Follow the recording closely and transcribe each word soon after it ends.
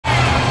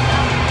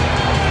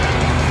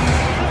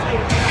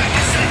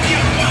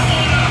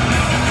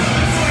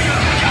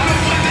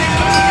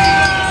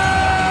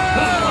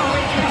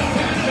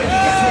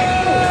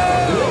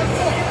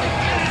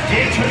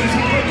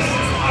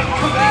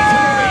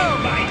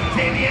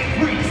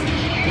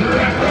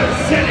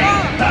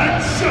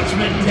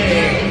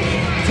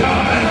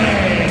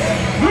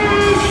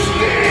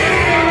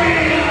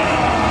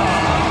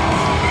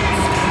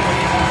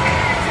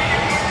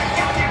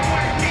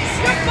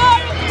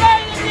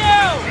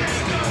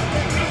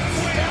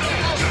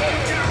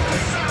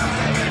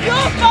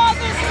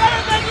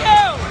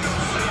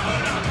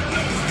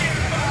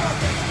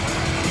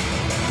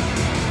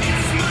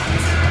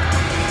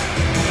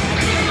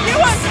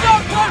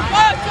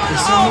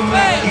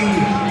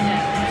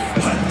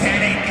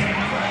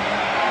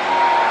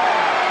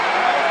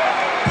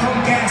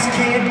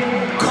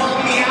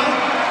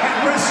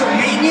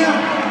WrestleMania,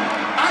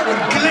 I would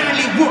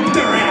gladly whoop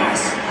their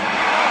ass.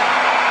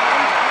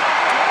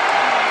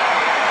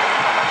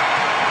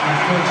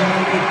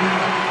 Unfortunately,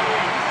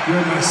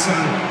 you're my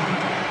son.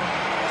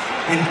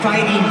 And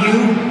fighting you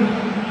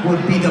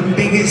would be the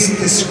biggest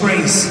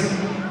disgrace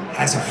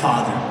as a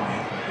father.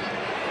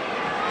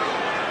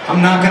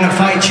 I'm not gonna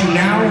fight you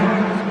now,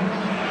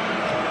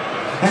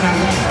 and I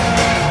won't.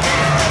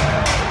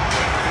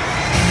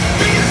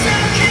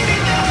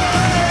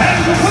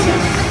 And the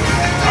women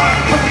are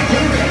coming to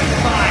the ring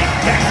by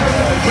Dexter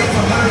with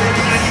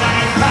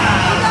 199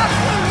 pounds,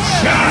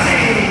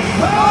 Johnny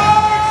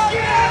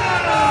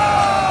Gargano!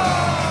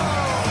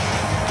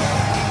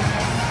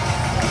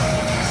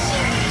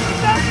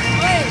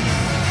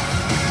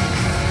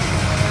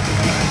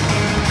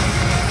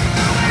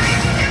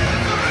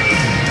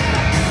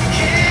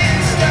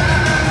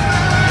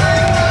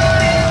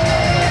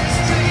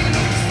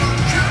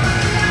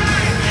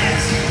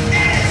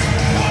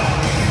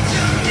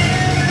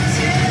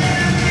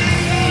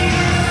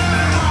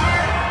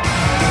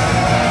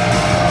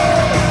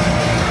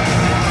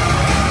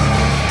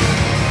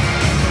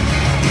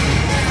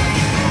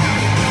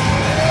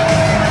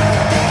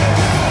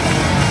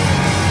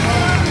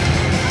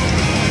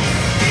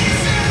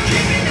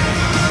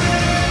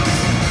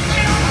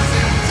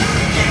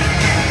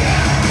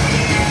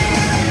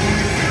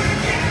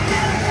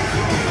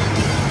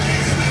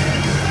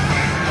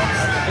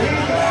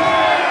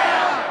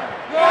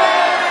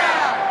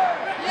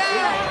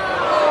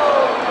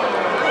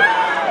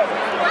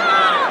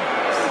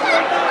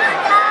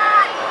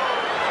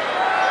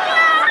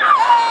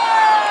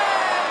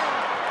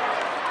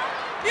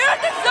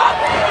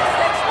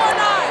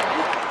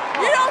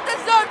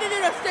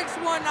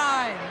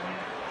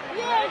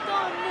 Yeah,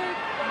 Dominik!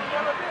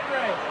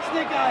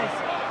 Snake eyes!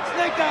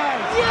 Snake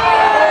eyes!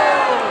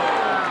 Yeah!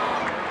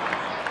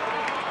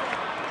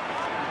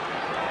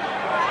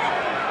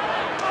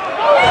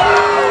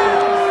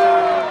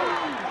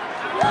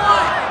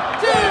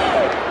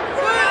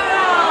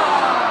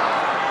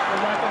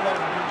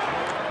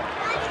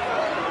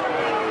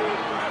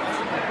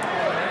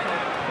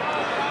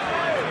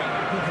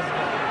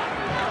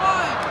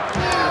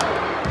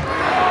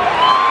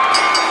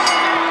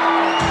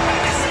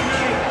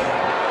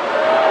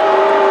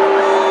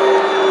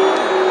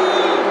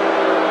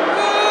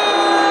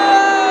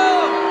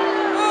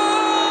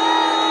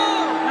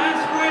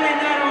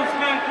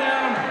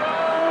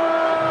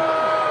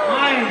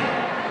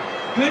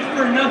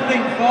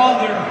 Good-for-nothing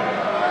father.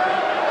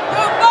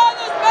 Your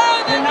father's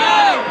better than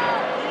denied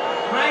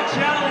my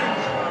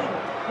challenge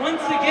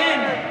once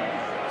again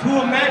to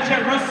a match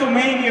at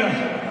WrestleMania.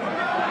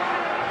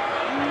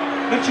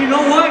 But you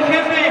know what,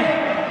 Jefe?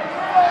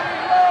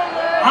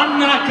 I'm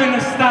not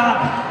gonna stop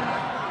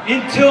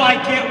until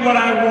I get what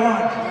I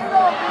want.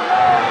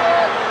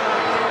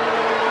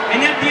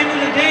 And at the end of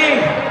the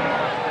day,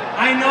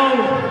 I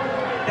know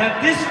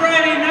that this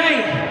Friday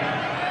night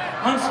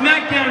on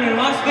SmackDown in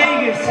Las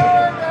Vegas,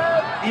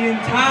 the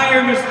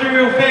entire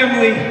Mysterio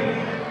family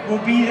will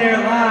be there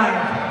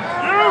live.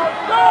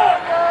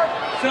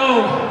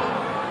 So,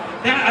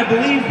 I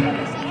believe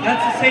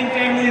that's the same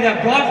family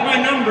that blocked my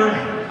number,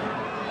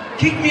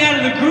 kicked me out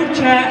of the group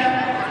chat,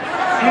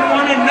 and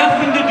wanted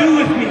nothing to do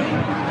with me.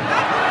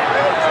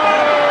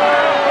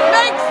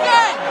 Makes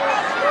sense!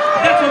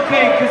 That's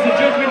okay, because the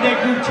Judgment Day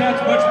group chat's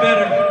much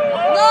better.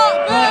 No!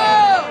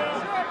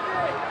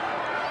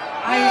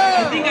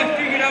 I think I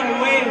figured out a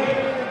way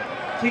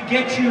to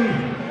get you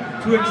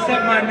to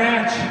accept my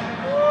match.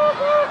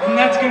 And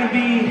that's going to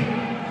be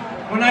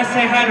when I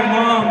say hi to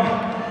Mom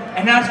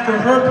and ask for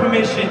her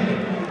permission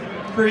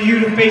for you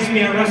to face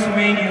me at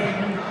WrestleMania.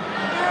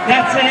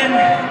 That's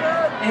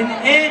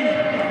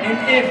and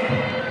if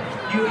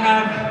you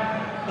have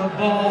the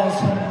balls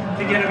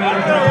to get him out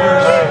of her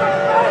purse.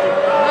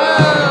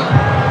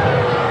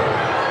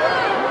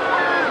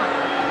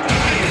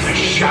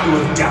 Shadow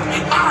of doubt,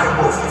 I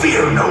will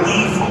fear no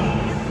evil.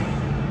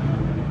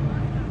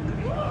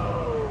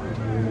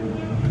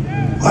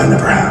 Well, I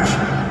never have.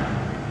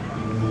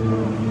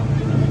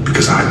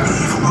 Because I'm the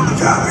evil in the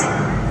valley.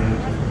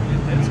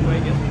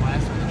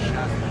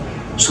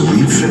 So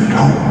leave Finn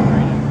home.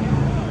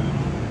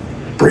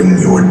 Bring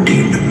your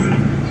demon.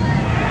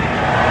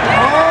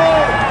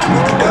 To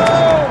meet the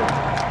devil.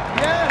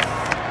 Yes!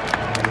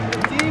 The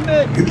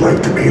demon! You'd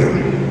like to meet him.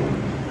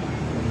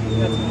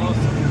 That's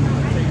awesome.